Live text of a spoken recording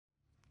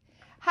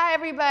Hi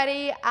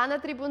everybody, Anna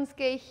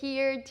Terbunskaya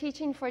here,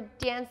 teaching for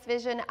Dance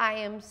Vision. I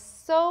am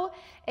so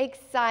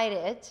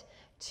excited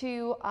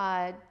to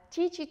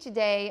teach you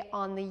today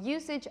on the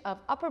usage of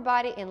upper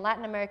body in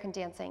Latin American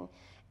dancing.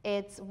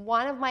 It's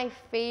one of my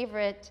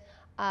favorite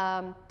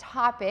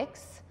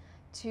topics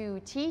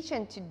to teach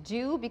and to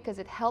do because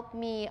it helped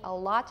me a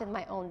lot in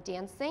my own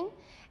dancing,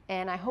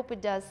 and I hope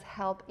it does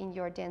help in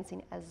your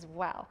dancing as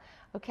well.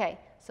 Okay,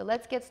 so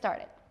let's get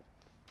started.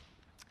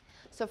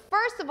 So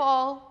first of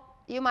all,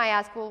 you might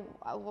ask, well,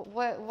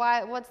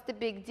 what's the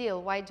big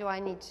deal? Why do I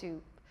need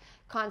to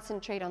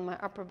concentrate on my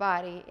upper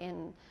body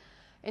in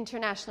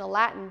international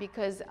Latin?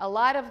 Because a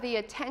lot of the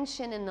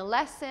attention in the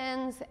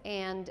lessons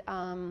and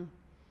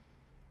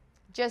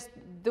just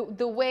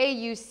the way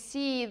you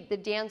see the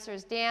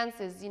dancers dance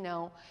is,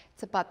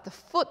 it's about the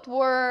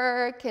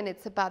footwork, and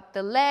it's about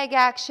the leg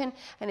action,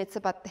 and it's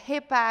about the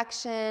hip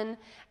action,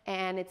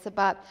 and it's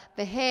about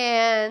the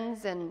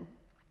hands and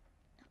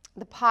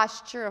the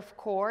posture, of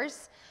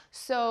course.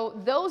 So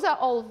those are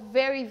all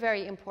very,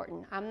 very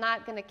important. I'm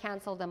not going to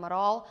cancel them at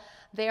all.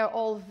 They are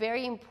all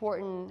very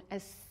important,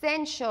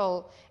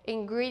 essential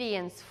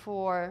ingredients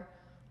for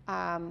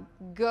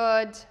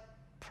good,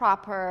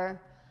 proper,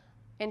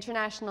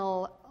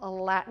 international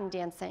Latin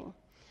dancing.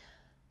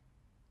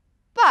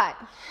 But,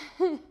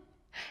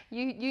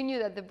 you knew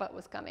that the but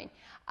was coming.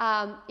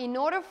 In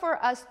order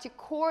for us to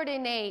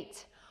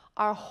coordinate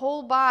our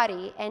whole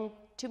body and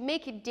to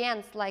make it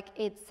dance like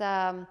it's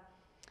a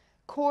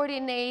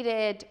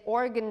coordinated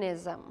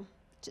organism,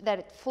 that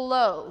it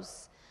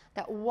flows,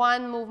 that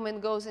one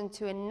movement goes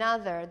into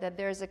another, that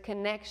there's a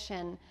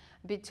connection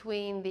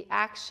between the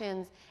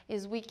actions,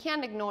 is we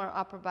can't ignore our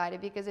upper body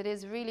because it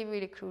is really,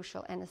 really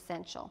crucial and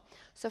essential.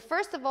 So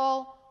first of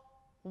all,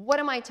 what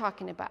am I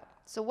talking about?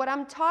 So what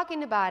I'm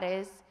talking about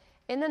is,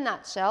 in a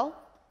nutshell,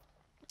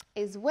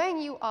 is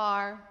when you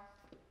are,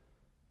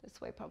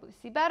 this way probably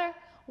see better,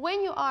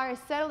 when you are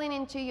settling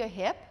into your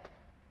hip,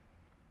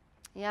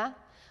 yeah?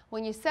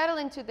 When you settle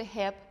into the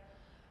hip,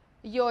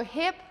 your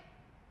hip,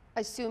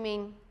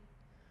 assuming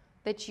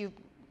that you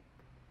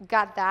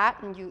got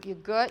that and you're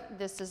good,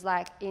 this is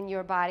like in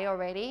your body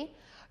already,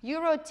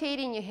 you're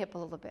rotating your hip a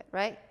little bit,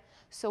 right?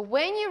 So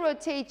when you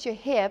rotate your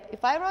hip,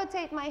 if I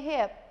rotate my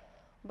hip,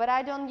 but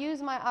I don't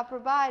use my upper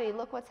body,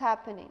 look what's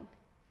happening.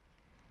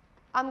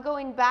 I'm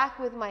going back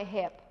with my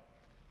hip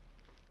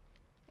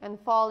and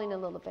falling a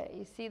little bit.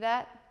 You see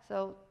that?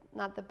 So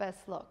not the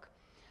best look.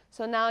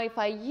 So now if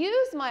I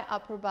use my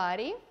upper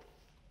body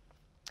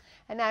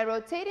and I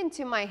rotate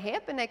into my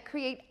hip and I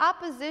create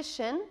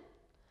opposition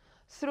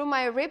through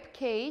my rib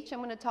cage, I'm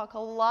going to talk a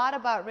lot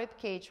about rib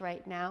cage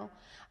right now.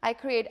 I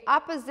create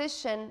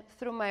opposition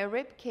through my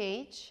rib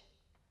cage.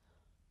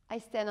 I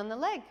stand on the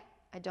leg.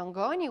 I don't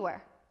go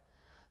anywhere.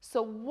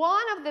 So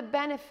one of the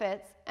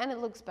benefits, and it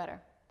looks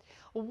better,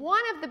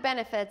 one of the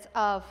benefits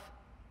of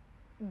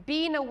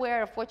being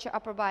aware of what your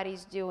upper body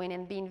is doing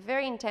and being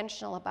very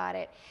intentional about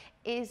it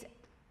is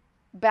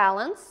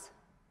balance.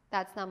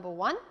 That's number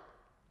one.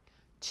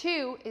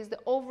 Two is the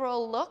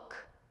overall look.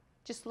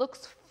 Just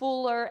looks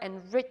fuller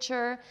and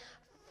richer,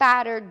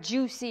 fatter,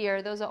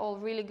 juicier. Those are all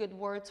really good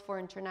words for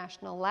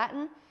international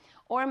Latin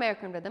or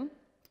American rhythm.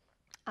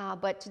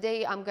 But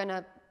today I'm going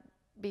to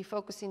be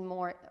focusing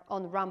more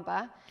on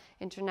rumba,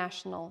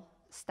 international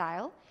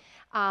style.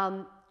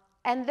 And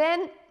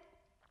then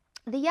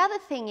the other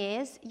thing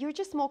is you're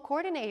just more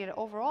coordinated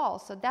overall.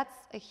 So that's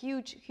a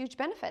huge, huge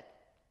benefit.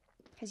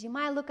 Because you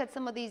might look at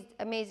some of these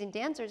amazing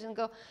dancers and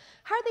go,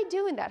 how are they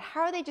doing that?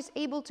 How are they just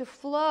able to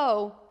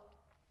flow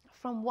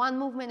from one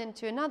movement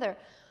into another?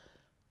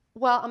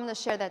 Well, I'm going to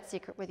share that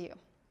secret with you.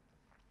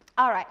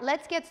 All right,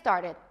 let's get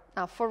started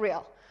now for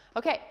real.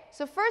 Okay,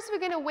 so first we're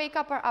going to wake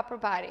up our upper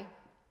body.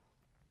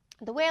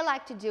 The way I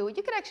like to do it,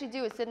 you can actually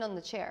do it sitting on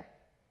the chair,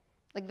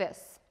 like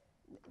this.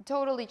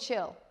 Totally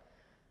chill.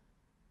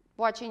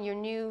 Watching your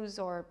news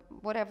or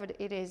whatever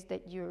it is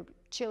that you're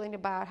chilling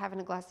about, having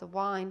a glass of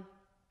wine.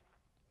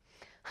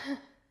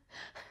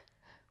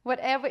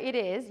 Whatever it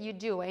is you're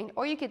doing,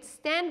 or you could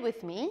stand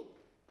with me,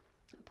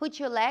 put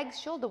your legs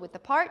shoulder width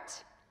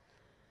apart,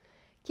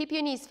 keep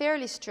your knees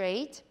fairly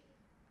straight,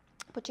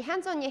 put your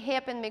hands on your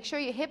hip and make sure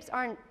your hips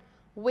aren't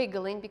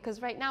wiggling,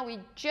 because right now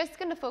we're just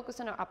going to focus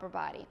on our upper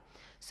body.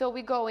 So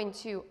we go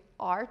into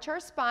arch our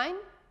spine,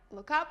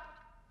 look up,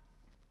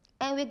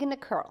 and we're going to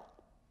curl.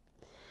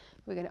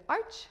 We're going to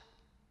arch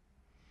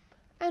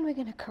and we're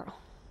going to curl.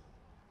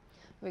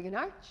 We're going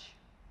to arch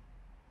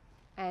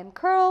and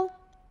curl,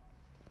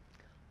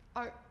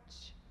 arch,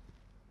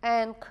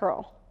 and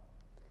curl.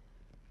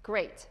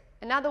 Great.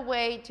 Another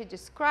way to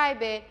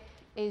describe it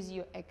is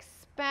you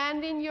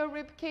expanding your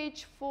rib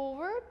cage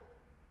forward,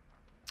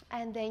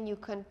 and then you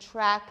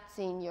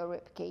contracting your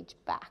rib cage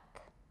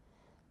back.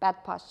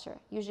 Bad posture.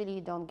 Usually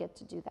you don't get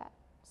to do that,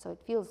 so it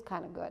feels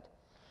kind of good.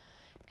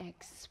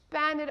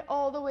 Expand it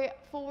all the way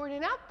forward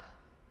and up.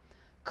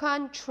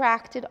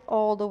 Contract it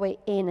all the way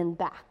in and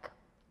back.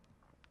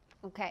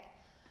 Okay.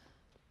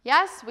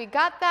 Yes, we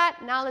got that.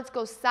 Now let's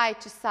go side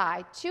to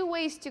side. 2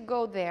 ways to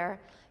go there.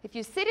 If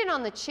you're sitting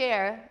on the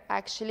chair,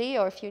 actually,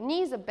 or if your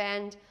knees are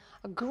bent,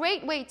 a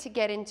great way to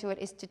get into it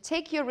is to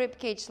take your rib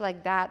cage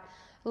like that,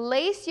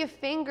 lace your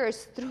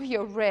fingers through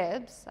your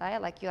ribs,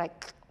 like you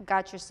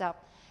got yourself,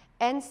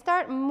 and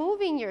start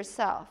moving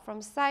yourself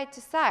from side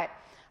to side.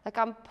 Like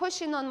I'm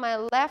pushing on my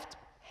left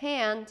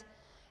hand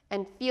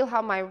and feel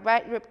how my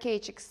right rib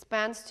cage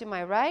expands to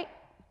my right.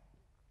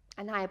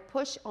 And I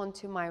push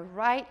onto my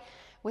right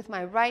with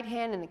my right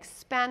hand and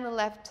expand the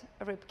left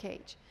rib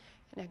cage.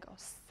 And I go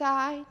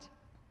side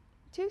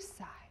to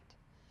side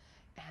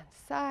and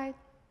side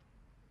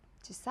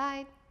to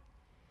side,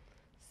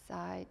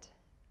 side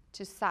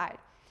to side.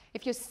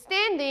 If you're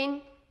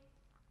standing,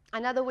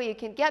 another way you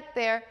can get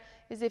there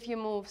is if you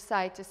move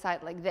side to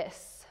side like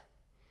this.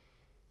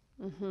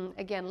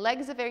 Again,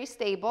 legs are very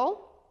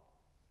stable.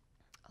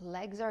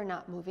 Legs are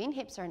not moving,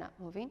 hips are not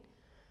moving.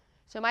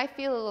 So it might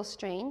feel a little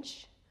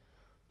strange,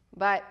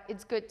 but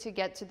it's good to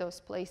get to those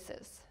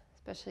places,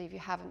 especially if you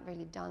haven't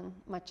really done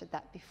much of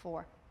that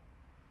before.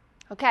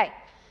 Okay,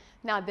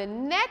 now the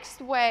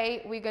next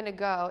way we're going to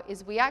go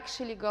is we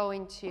actually go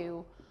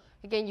into,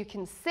 again, you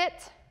can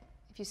sit.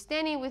 If you're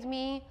standing with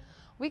me,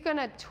 we're going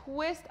to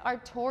twist our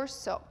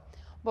torso,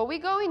 but we're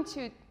going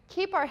to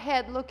keep our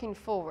head looking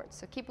forward.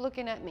 So keep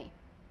looking at me.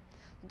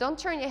 Don't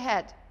turn your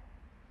head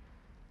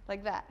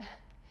like that.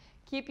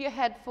 Keep your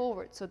head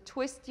forward. So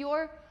twist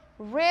your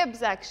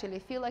ribs, actually.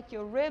 Feel like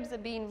your ribs are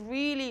being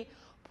really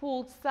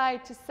pulled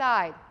side to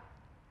side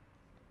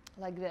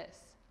like this.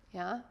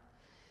 Yeah?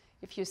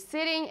 If you're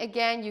sitting,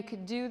 again, you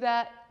could do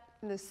that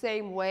in the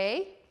same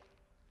way.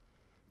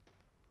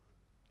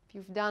 If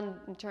you've done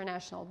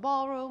International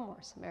Ballroom or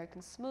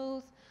American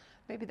Smooth,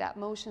 maybe that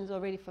motion is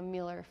already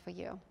familiar for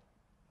you.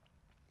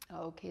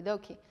 Okie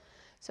dokie.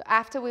 So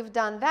after we've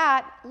done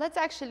that, let's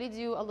actually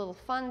do a little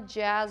fun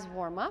jazz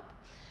warm-up,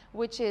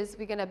 which is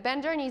we're going to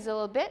bend our knees a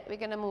little bit. We're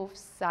going to move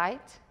side,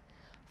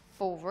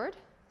 forward,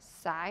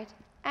 side,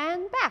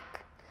 and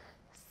back.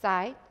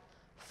 Side,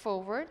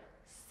 forward,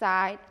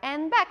 side,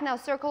 and back. Now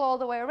circle all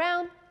the way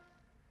around.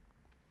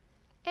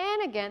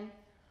 And again,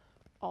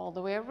 all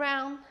the way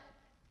around.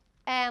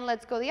 And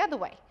let's go the other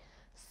way.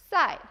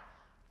 Side,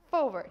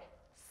 forward,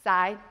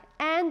 side,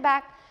 and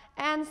back,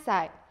 and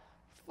side,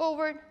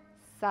 forward,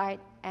 side,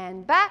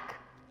 and back.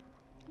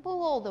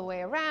 Pull all the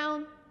way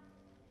around.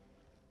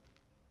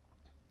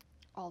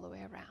 All the way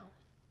around.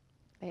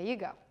 There you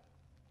go.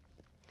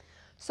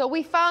 So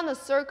we found a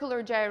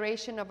circular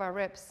gyration of our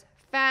ribs.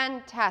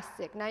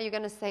 Fantastic. Now you're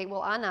going to say,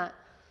 well, Anna,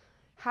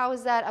 how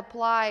is that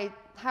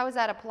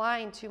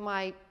applying to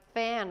my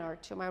fan or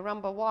to my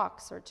rumba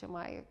walks or to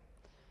my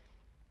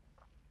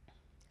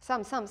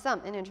some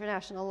in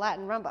international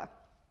Latin rumba?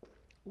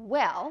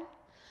 Well,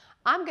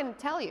 I'm going to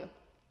tell you.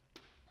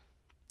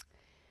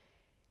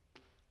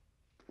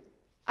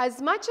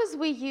 As much as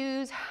we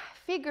use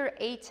figure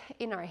 8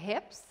 in our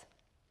hips,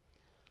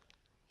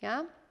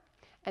 yeah,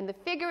 and the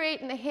figure 8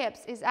 in the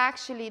hips is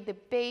actually the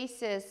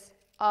basis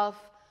of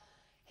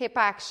hip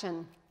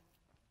action,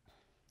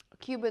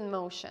 Cuban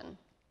motion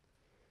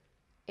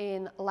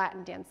in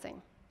Latin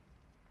dancing.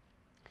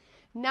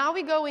 Now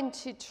we go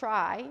into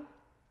try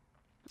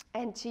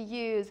and to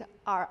use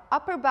our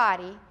upper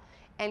body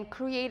and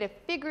create a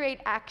figure 8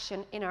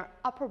 action in our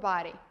upper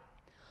body.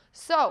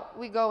 So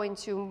we're going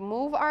to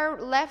move our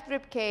left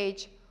rib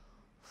cage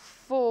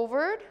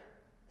forward,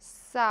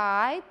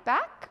 side,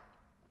 back.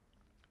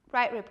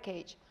 Right rib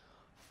cage,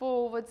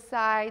 forward,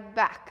 side,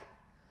 back.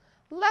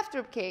 Left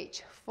rib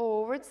cage,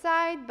 forward,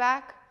 side,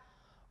 back.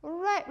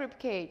 Right rib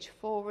cage,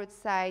 forward,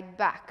 side,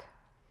 back.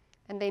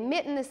 And they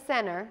meet in the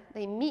center.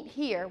 They meet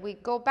here. We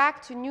go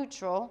back to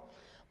neutral,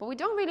 but we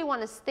don't really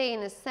want to stay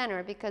in the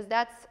center because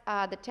that's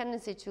the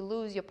tendency to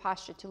lose your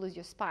posture, to lose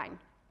your spine.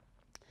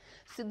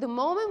 So the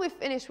moment we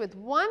finish with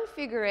one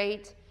figure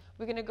 8,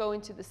 we're going to go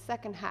into the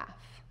second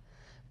half.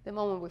 The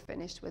moment we're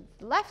finished with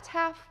the left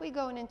half, we're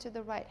going into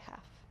the right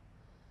half.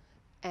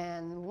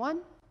 And 1,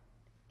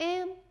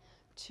 and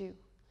 2,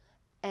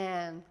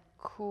 and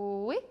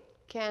quick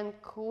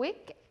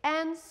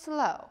and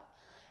slow.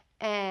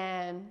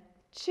 And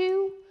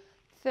 2,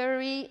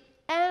 3,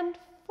 and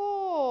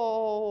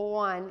 4.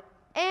 1,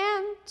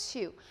 and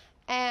 2,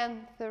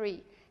 and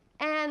 3,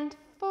 and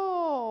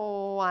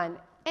 4. 1,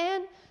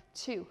 and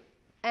 2,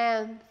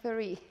 and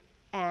 3,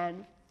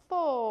 and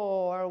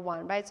 4.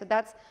 1, right? So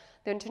that's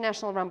the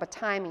international rumba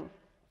timing.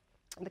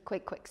 The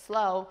quick,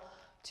 slow.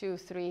 2,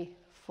 3,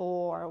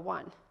 4,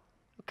 1.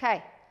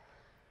 Okay.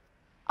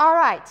 All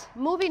right,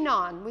 moving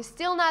on. We're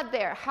still not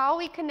there. How are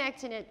we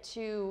connecting it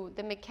to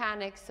the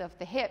mechanics of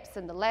the hips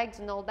and the legs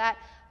and all that?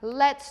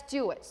 Let's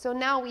do it. So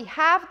now we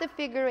have the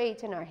figure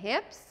 8 in our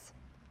hips.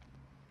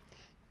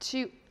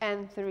 2,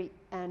 and 3,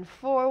 and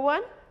 4,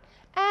 1.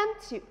 And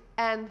 2,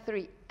 and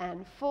 3,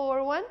 and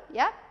 4, 1.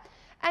 Yeah.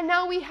 And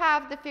now we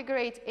have the figure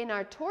 8 in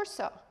our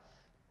torso.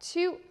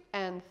 2,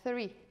 and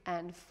 3,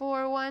 and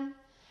 4, 1.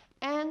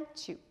 And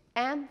 2,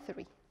 and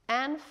 3.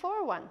 And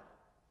 4, 1.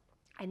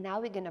 And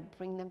now we're going to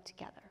bring them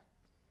together.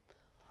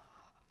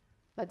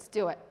 Let's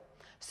do it.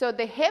 So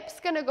the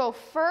hip's going to go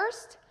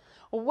first.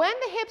 When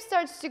the hip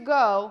starts to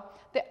go,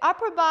 the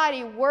upper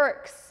body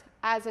works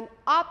as an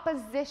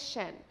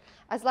opposition,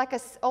 as like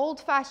an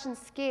old-fashioned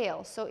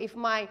scale. So if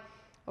my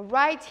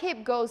right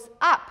hip goes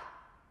up,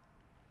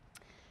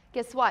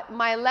 guess what?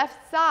 My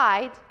left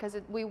side, because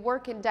we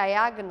work in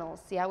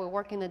diagonals, yeah, we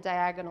work in a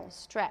diagonal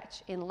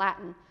stretch in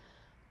Latin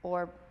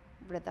or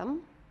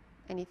rhythm,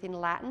 anything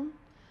Latin,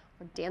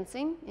 or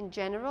dancing in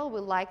general.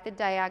 We like the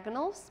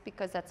diagonals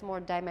because that's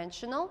more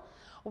dimensional.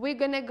 We're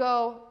going to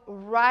go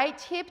right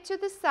hip to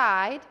the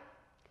side,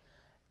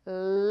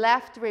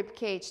 left rib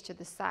cage to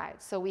the side.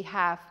 So we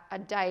have a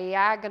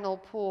diagonal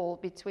pull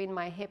between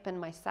my hip and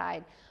my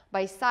side.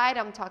 By side,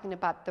 I'm talking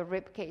about the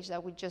rib cage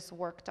that we just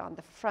worked on,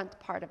 the front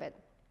part of it.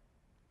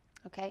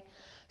 Okay,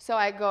 so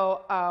I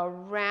go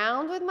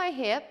around with my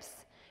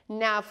hips.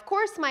 Now, of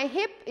course, my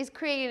hip is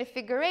creating a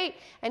figure eight,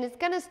 and it's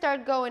going to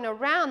start going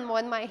around.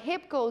 When my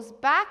hip goes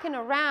back and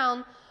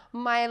around,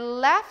 my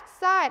left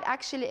side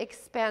actually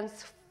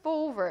expands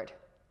forward.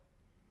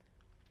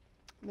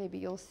 Maybe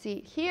you'll see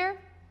it here.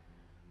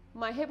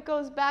 My hip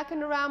goes back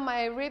and around,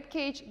 my rib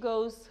cage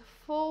goes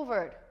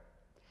forward.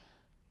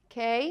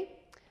 Okay,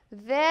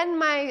 then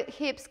my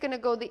hip's going to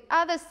go the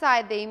other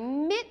side. They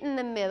meet in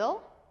the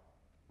middle.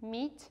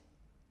 Meet.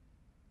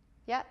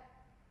 Yeah,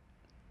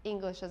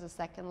 English as a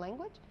second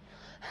language.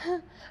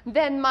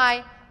 Then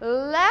my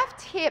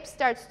left hip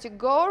starts to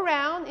go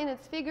around in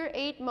its figure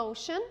eight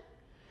motion,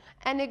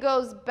 and it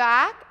goes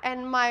back,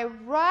 and my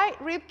right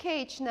rib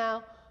cage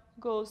now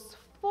goes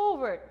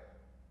forward.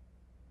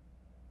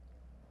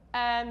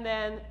 And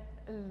then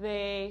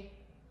they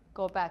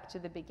go back to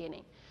the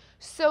beginning.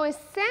 So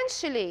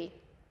essentially,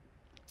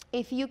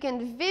 if you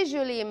can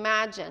visually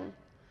imagine,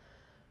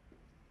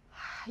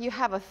 you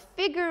have a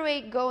figure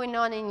eight going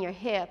on in your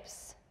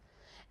hips,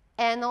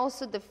 and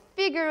also the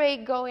figure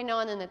eight going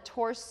on in the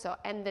torso.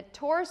 And the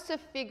torso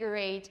figure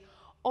eight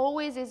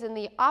always is in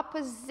the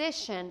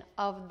opposition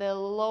of the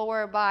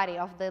lower body,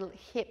 of the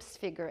hips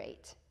figure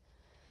eight.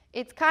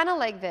 It's kind of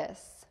like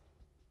this.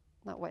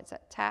 Not what is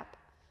that? Tap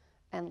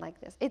and like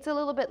this. It's a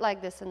little bit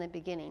like this in the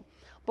beginning.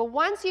 But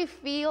once you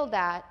feel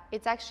that,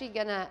 it's actually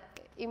going to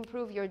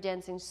improve your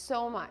dancing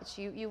so much.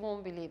 You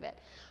won't believe it.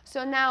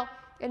 So now,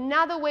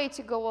 another way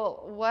to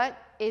go,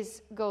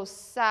 go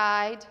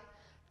side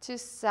to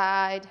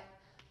side,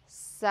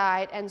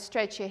 side, and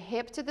stretch your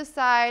hip to the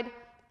side,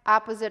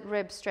 opposite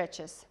rib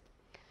stretches.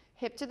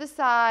 Hip to the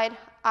side,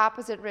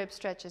 opposite rib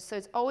stretches. So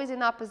it's always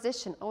in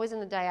opposition, always in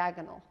the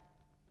diagonal.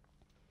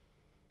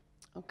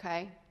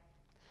 Okay?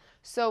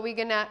 So we're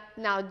going to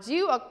now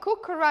do a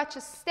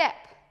cucaracha step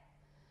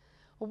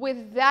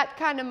with that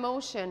kind of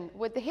motion,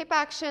 with the hip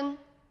action,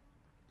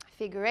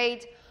 figure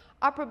eight,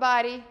 upper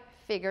body,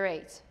 figure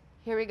eight.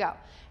 Here we go.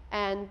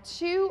 And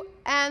 2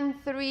 and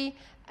 3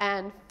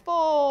 and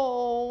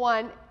 4,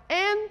 1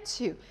 and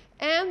 2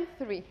 and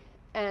 3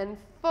 and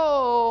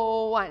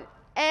 4, 1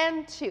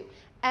 and 2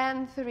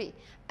 and 3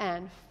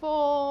 and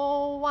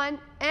 4, 1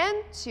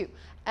 and 2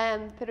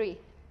 and 3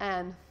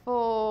 and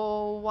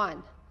 4,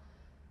 1.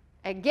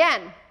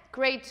 Again,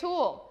 great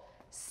tool.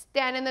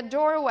 Stand in the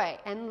doorway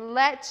and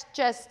let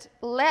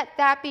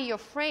that be your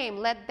frame,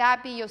 let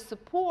that be your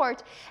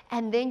support,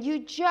 and then you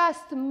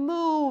just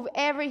move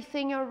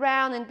everything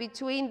around in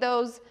between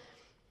those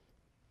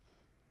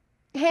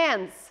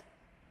hands.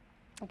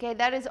 Okay,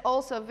 that is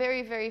also a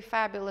very, very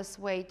fabulous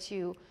way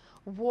to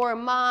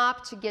warm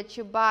up, to get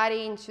your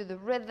body into the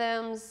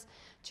rhythms,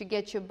 to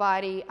get your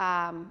body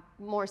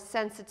more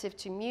sensitive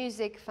to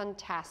music.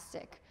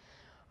 Fantastic.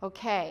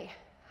 Okay,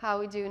 how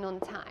are we doing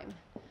on time?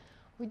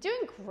 We're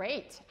doing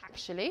great,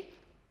 actually.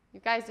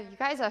 You guys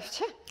are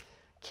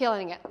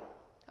killing it.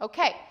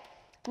 Okay,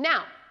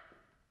 now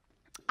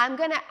I'm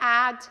going to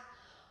add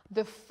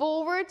the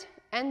forward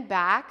and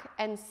back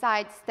and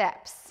side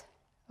steps.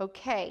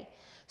 Okay,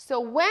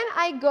 so when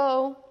I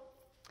go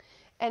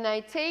and I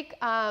take,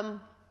 I'm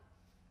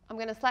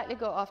going to slightly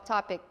go off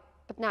topic,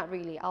 but not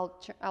really.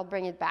 I'll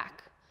bring it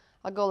back.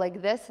 I'll go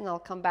like this and I'll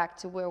come back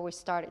to where we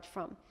started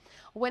from.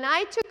 When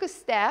I took a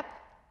step,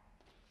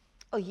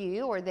 or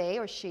you or they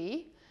or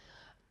she,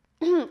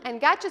 and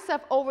got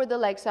yourself over the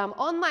leg. So I'm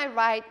on my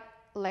right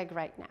leg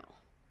right now,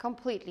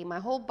 completely. My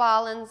whole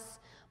balance,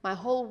 my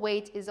whole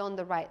weight is on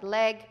the right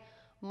leg.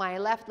 My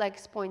left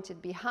leg's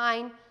pointed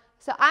behind.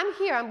 So I'm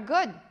here, I'm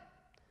good.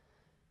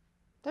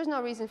 There's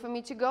no reason for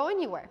me to go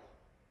anywhere.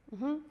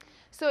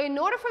 So in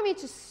order for me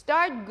to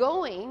start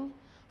going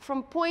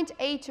from point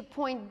A to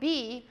point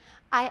B,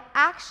 I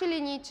actually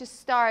need to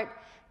start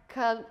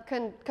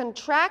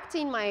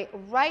contracting my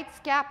right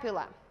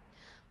scapula.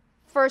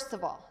 First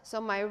of all, so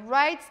my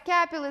right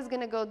scapula is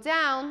going to go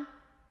down,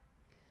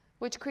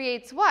 which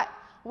creates what?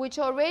 Which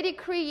already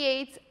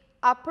creates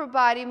upper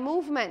body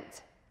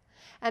movement.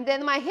 And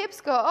then my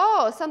hips go,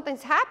 oh,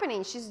 something's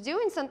happening. She's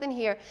doing something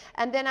here.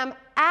 And then I'm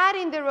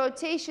adding the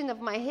rotation of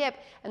my hip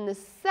and the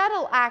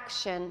subtle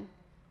action,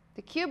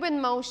 the Cuban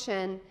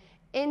motion,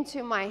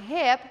 into my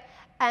hip.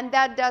 And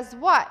that does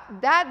what?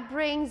 That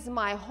brings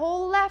my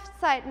whole left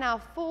side now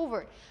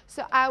forward.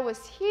 So I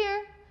was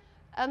here,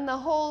 and the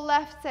whole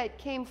left side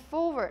came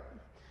forward.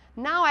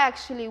 Now I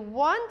actually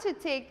want to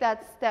take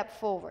that step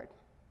forward.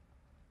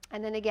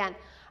 And then again,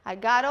 I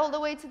got all the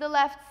way to the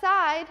left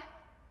side.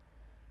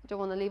 I don't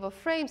want to leave a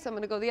frame, so I'm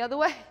going to go the other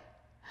way.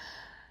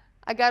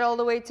 I got all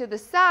the way to the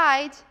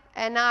side,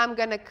 and now I'm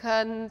going to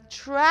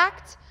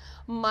contract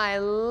my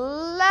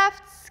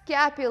left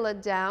scapula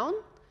down.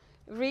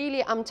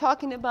 Really, I'm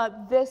talking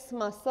about this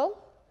muscle.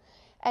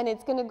 And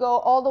it's going to go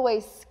all the way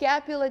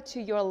scapula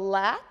to your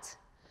lat.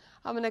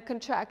 I'm going to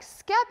contract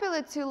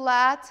scapula to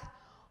lat,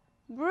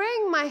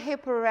 bring my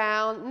hip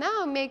around.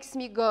 Now it makes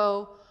me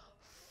go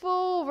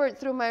forward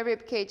through my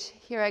rib cage.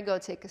 Here I go,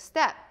 take a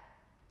step.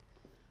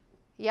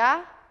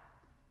 Yeah?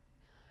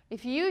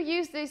 If you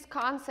use these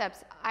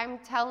concepts, I'm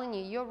telling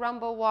you, your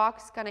rumba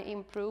walk's going to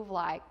improve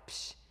like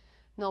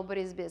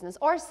nobody's business.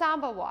 Or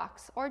samba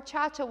walks, or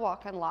cha-cha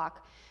walk and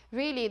lock.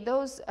 Really,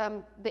 those,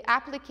 the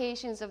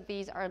applications of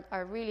these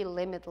are really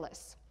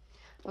limitless.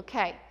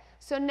 Okay,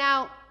 so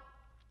now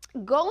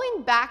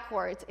going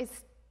backwards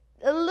is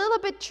a little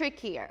bit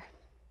trickier,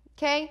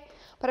 okay?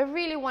 But I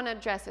really want to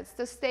address it,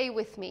 so stay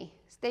with me,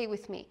 stay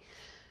with me.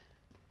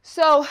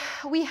 So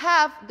we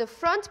have the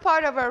front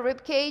part of our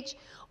rib cage,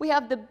 we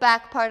have the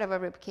back part of our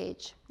rib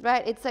cage,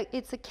 right?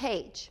 It's a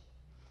cage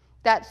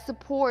that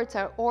supports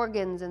our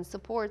organs and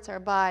supports our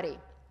body.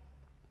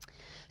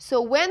 So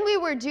when we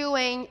were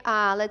doing,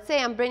 let's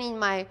say I'm bringing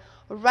my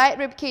right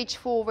rib cage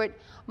forward,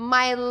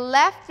 my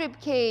left rib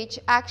cage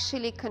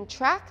actually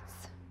contracts,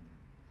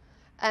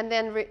 and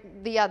then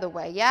the other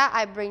way, yeah?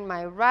 I bring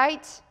my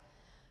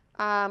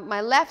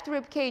left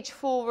rib cage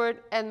forward,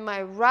 and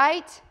my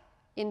right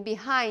in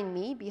behind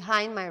me,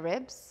 behind my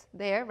ribs,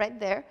 there, right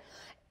there,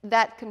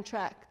 that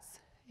contracts,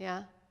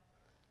 yeah?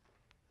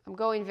 I'm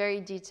going very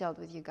detailed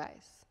with you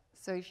guys.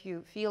 So if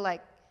you feel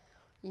like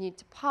you need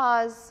to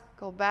pause,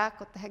 go back,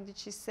 what the heck did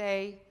she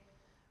say?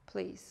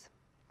 Please.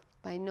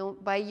 By no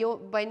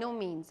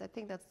means. I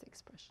think that's the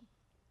expression.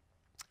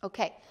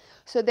 Okay.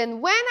 So then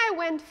when I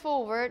went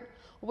forward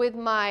with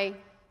my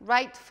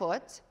right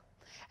foot,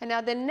 and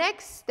now the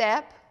next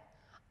step,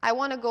 I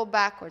want to go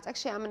backwards.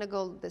 Actually, I'm going to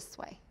go this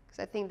way, because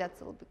I think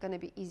that's going to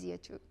be easier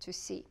to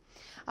see.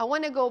 I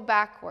want to go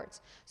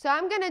backwards. So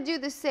I'm going to do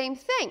the same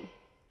thing.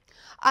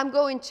 I'm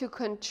going to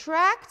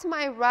contract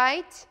my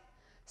right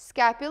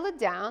scapula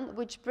down,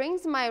 which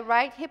brings my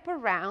right hip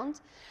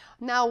around.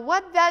 Now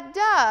what that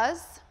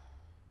does,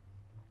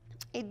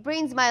 it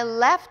brings my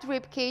left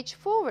rib cage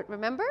forward.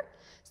 Remember?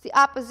 It's the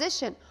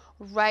opposition.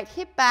 Right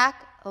hip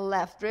back,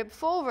 left rib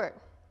forward.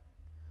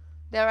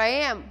 There I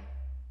am.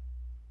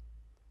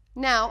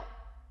 Now,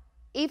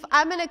 if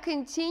I'm going to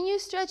continue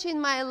stretching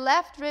my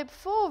left rib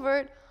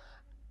forward,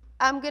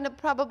 I'm going to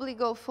probably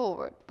go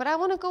forward. But I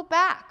want to go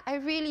back. I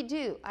really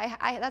do.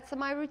 That's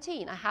my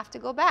routine. I have to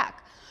go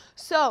back.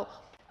 So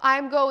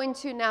I'm going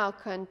to now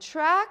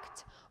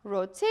contract,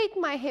 rotate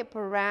my hip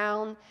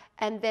around,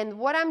 and then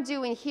what I'm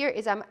doing here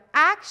is I'm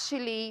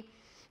actually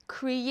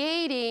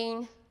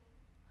creating,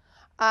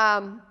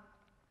 as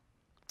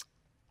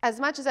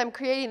much as I'm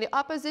creating the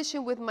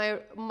opposition with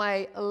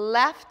my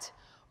left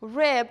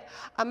rib,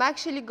 I'm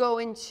actually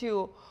going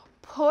to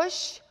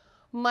push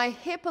my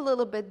hip a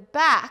little bit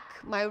back,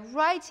 my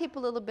right hip a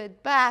little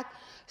bit back,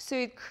 so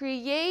it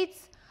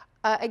creates,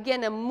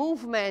 again, a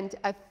movement,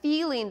 a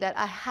feeling that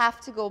I have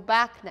to go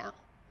back now.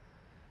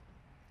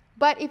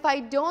 But if I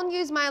don't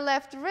use my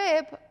left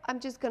rib, I'm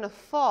just going to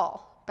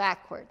fall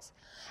backwards.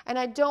 And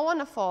I don't want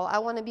to fall. I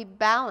want to be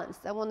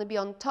balanced. I want to be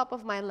on top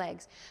of my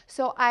legs.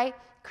 So I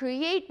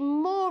create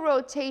more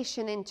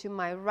rotation into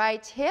my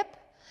right hip,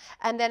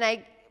 and then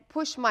I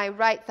push my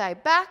right thigh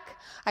back.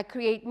 I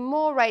create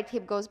more, right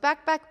hip goes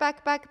back, back,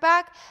 back, back,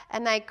 back,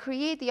 and I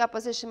create the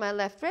opposition my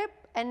left rib.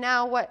 And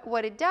now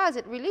what it does,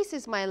 it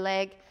releases my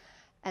leg,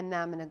 and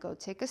now I'm going to go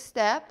take a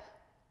step.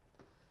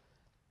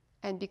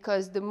 And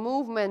because the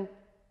movement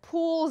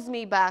pulls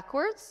me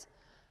backwards,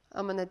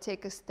 I'm going to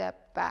take a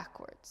step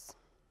backwards.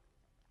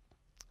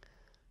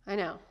 I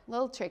know, a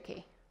little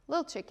tricky, a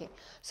little tricky.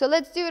 So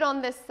let's do it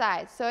on this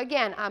side. So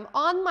again, I'm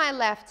on my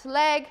left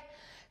leg,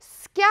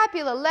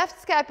 scapula,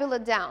 left scapula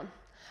down.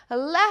 A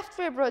left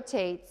rib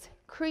rotates,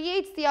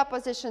 creates the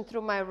opposition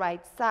through my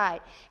right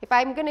side. If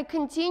I'm going to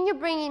continue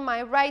bringing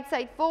my right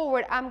side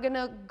forward, I'm going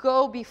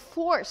to be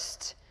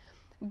forced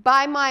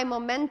by my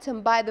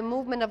momentum, by the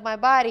movement of my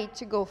body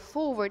to go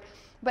forward.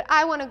 But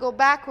I want to go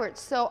backwards,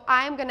 so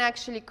I'm going to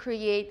actually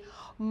create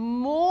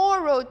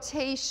more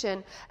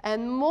rotation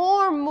and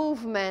more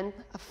movement,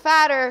 a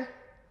fatter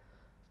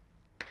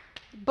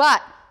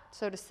butt,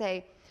 so to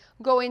say,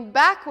 going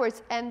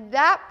backwards, and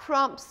that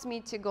prompts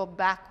me to go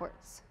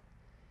backwards.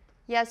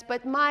 Yes,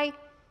 but my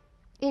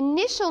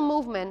initial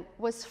movement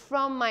was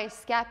from my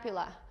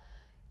scapula,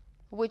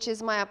 which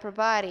is my upper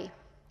body,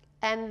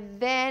 and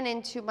then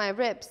into my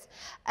ribs,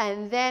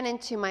 and then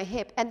into my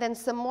hip, and then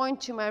some more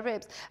into my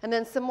ribs, and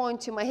then some more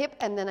into my hip,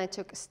 and then I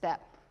took a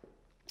step.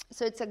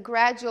 So it's a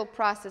gradual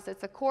process.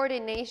 It's a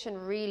coordination,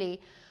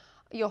 really.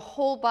 Your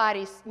whole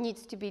body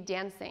needs to be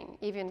dancing,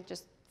 even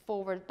just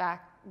forward,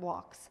 back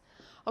walks.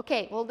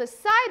 Okay, well, the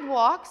side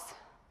walks,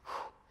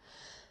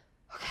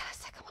 Okay,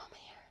 let's take a moment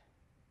here.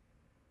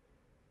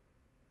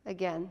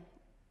 Again,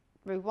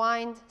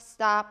 rewind,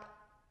 stop,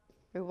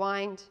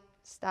 rewind,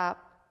 stop,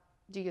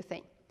 do your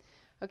thing.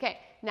 Okay,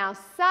 now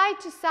side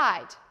to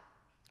side.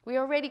 We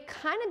already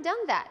kind of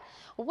done that.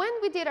 When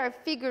we did our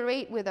figure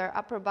eight with our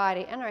upper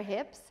body and our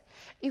hips,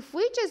 if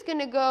we're just going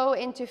to go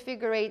into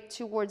figure eight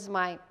towards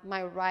my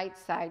right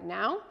side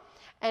now,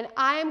 and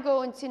I'm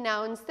going to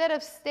now, instead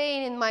of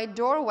staying in my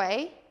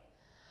doorway,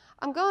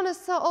 I'm going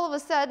to, all of a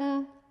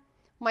sudden,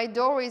 my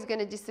doorway is going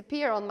to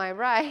disappear on my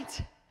right.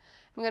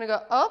 I'm going to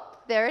go, oh,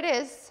 there it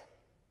is.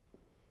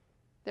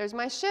 There's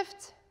my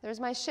shift. There's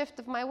my shift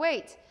of my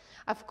weight.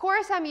 Of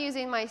course, I'm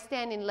using my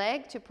standing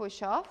leg to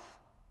push off.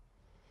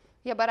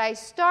 Yeah, but I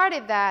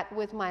started that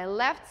with my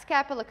left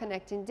scapula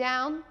connecting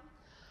down.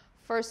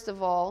 First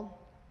of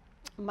all,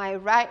 my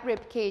right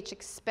rib cage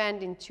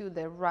expanding to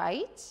the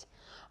right.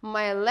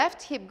 My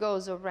left hip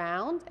goes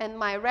around, and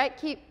my right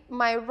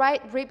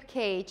rib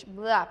cage,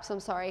 I'm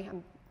sorry,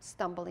 I'm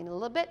stumbling a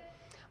little bit.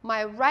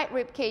 My right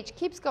rib cage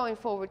keeps going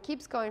forward,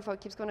 keeps going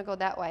forward, keeps going to go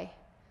that way.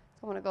 So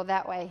I want to go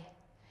that way.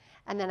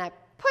 And then I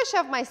push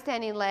off my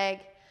standing leg,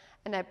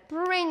 and I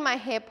bring my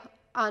hip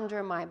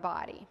under my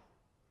body.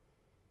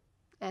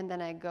 And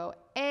then I go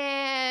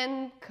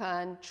and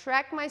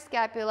contract my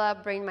scapula,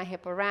 bring my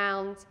hip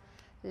around.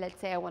 Let's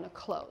say I want to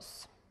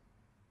close,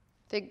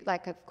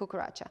 like a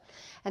cucaracha.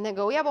 And then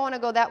go, yeah, but I want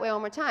to go that way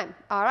one more time.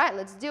 All right,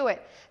 let's do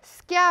it.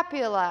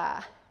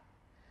 Scapula,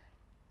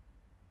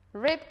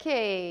 rib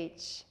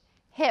cage,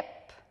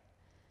 hip,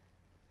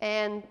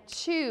 and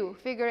 2,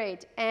 figure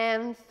 8,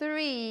 and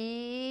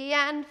 3,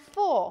 and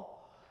 4.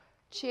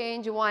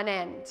 Change one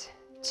end,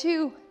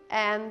 2,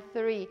 and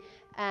 3,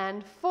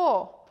 and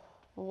 4.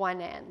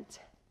 One end,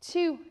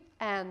 2,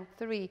 and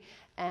 3,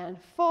 and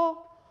 4.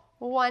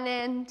 One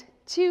end,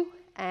 2,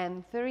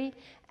 and 3,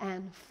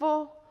 and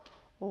 4.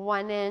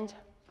 One end,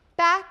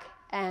 back,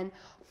 and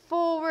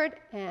forward,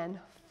 and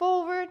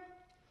forward,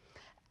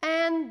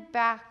 and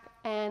back,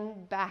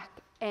 and back,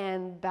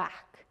 and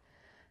back.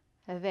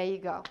 And there you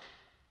go.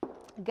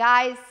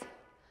 Guys,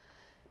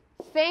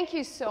 thank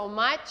you so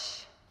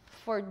much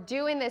for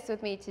doing this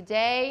with me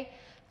today.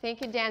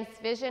 Thank you, Dance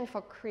Vision,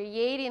 for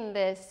creating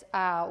this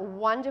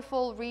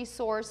wonderful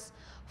resource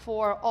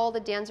for all the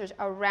dancers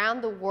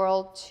around the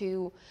world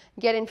to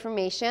get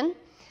information.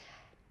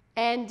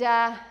 And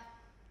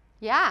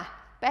yeah,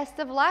 best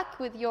of luck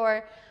with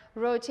your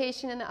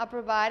rotation in the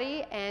upper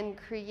body and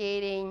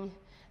creating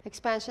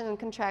expansion and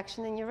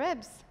contraction in your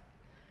ribs.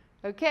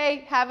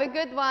 Okay, have a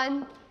good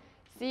one.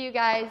 See you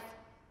guys.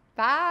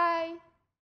 Bye.